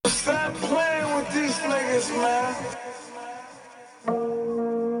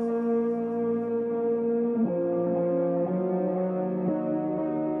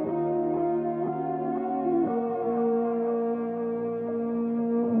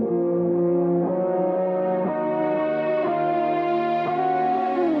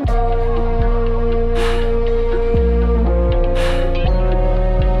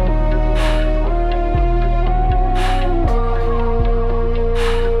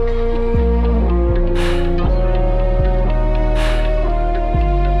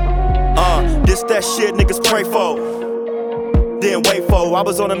This that shit niggas pray for, then wait for. I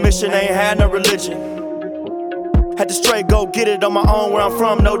was on a mission, ain't had no religion. Had to straight go get it on my own where I'm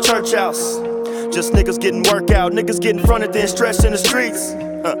from, no church house. Just niggas getting work out, niggas getting fronted then stretched in the streets.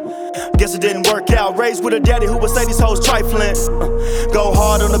 Guess it didn't work out. Raised with a daddy who would say these hoes trifling. Go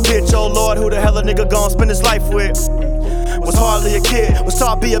hard on the bitch, oh Lord, who the hell a nigga gon' spend his life with? Was hardly a kid, was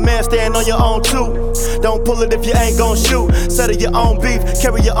taught be a man, stand on your own too. Don't pull it if you ain't gon' shoot. Settle your own beef,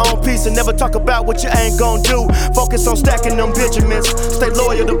 carry your own peace, and never talk about what you ain't gon' do. Focus on stacking them Benjamins. Stay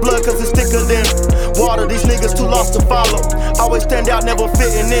loyal to blood cause it's thicker than water. These niggas too lost to follow. Always stand out, never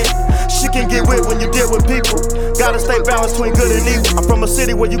fitting in. Shit can get weird when you deal with people. Gotta stay balanced between good and evil. I'm from a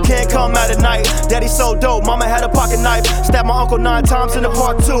city where you can't come out at night. Daddy so dope, mama had a pocket knife. Stabbed my uncle 9 times in the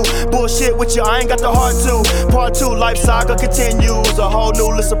part 2. Bullshit with you, I ain't got the heart to. Part 2, life saga continues. A whole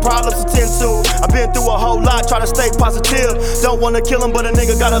new list of problems to tend to. I've been through a whole lot, try to stay positive. Don't wanna kill him, but a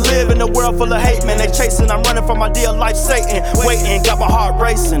nigga gotta live in a world full of hate. Man, they chasing, I'm running from my dear life, Satan. Waiting, got my heart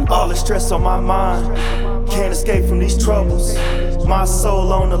racing. All the stress on my mind, can't escape from these troubles. My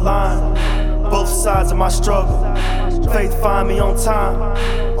soul on the line, both sides of my struggle. Faith find me on time,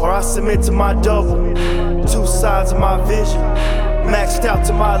 or I submit to my double. 2 sides of my vision, maxed out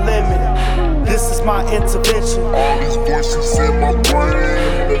to my limit. This is my intervention. All these voices in my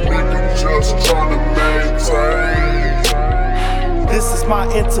brain, the nigga just tryna maintain. This is my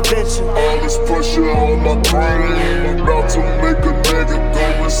intervention. All this pressure on my brain, about to make a nigga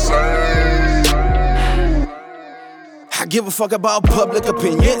go insane. I give a fuck about public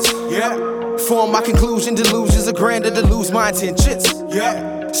opinions. Form my conclusion, delusions are grander to lose my intentions.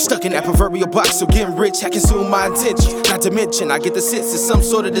 Stuck in that proverbial box, so getting rich, I consume my intention. Not to mention, I get the sense of some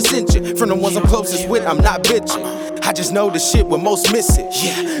sort of dissension from the ones I'm closest with, I'm not bitching. I just know the shit when most miss it.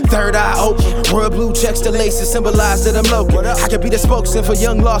 Third eye open, royal blue checks the laces, symbolize that I'm local. I could be the spokesman for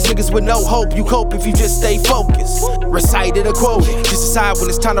young lost niggas with no hope. You cope if you just stay focused. Recited or quoted, just decide when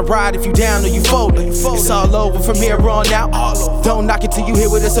it's time to ride, if you down or you folded. It's all over from here on out. Don't knock it till you hear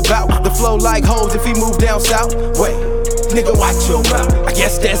what it's about. The flow like hoes if he move down south. Wait, nigga, watch your mouth. I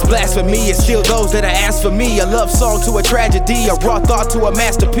guess that's blasphemy. It's still those that ask for me. A love song to a tragedy, a raw thought to a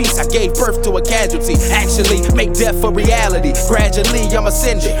masterpiece. I gave birth to a casualty. Actually, make death a reality. Gradually, I'm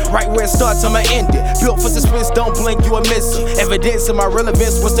ascending. Right where it starts, I'ma end it. Built for suspense, don't blink, you a missing. Evidence of my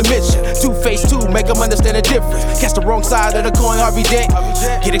relevance, what's the mission? 2-faced 2, make them understand the difference. Catch the wrong side of the coin, Harvey Dent.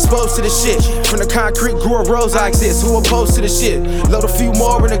 Get exposed to the shit. From the concrete, grew a rose, I exist. Who opposed to the shit? Load a few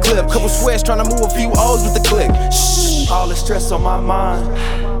more in the clip. Couple sweats, trying to move a few O's with the click. Shh. All the stress on my mind,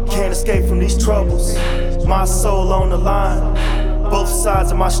 can't escape from these troubles. My soul on the line, both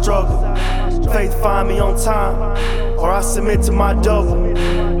sides of my struggle. Faith find me on time, or I submit to my double.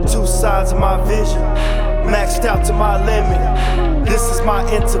 2 sides of my vision, maxed out to my limit. This is my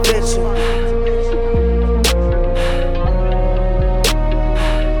intervention.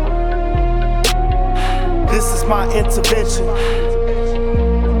 This is my intervention.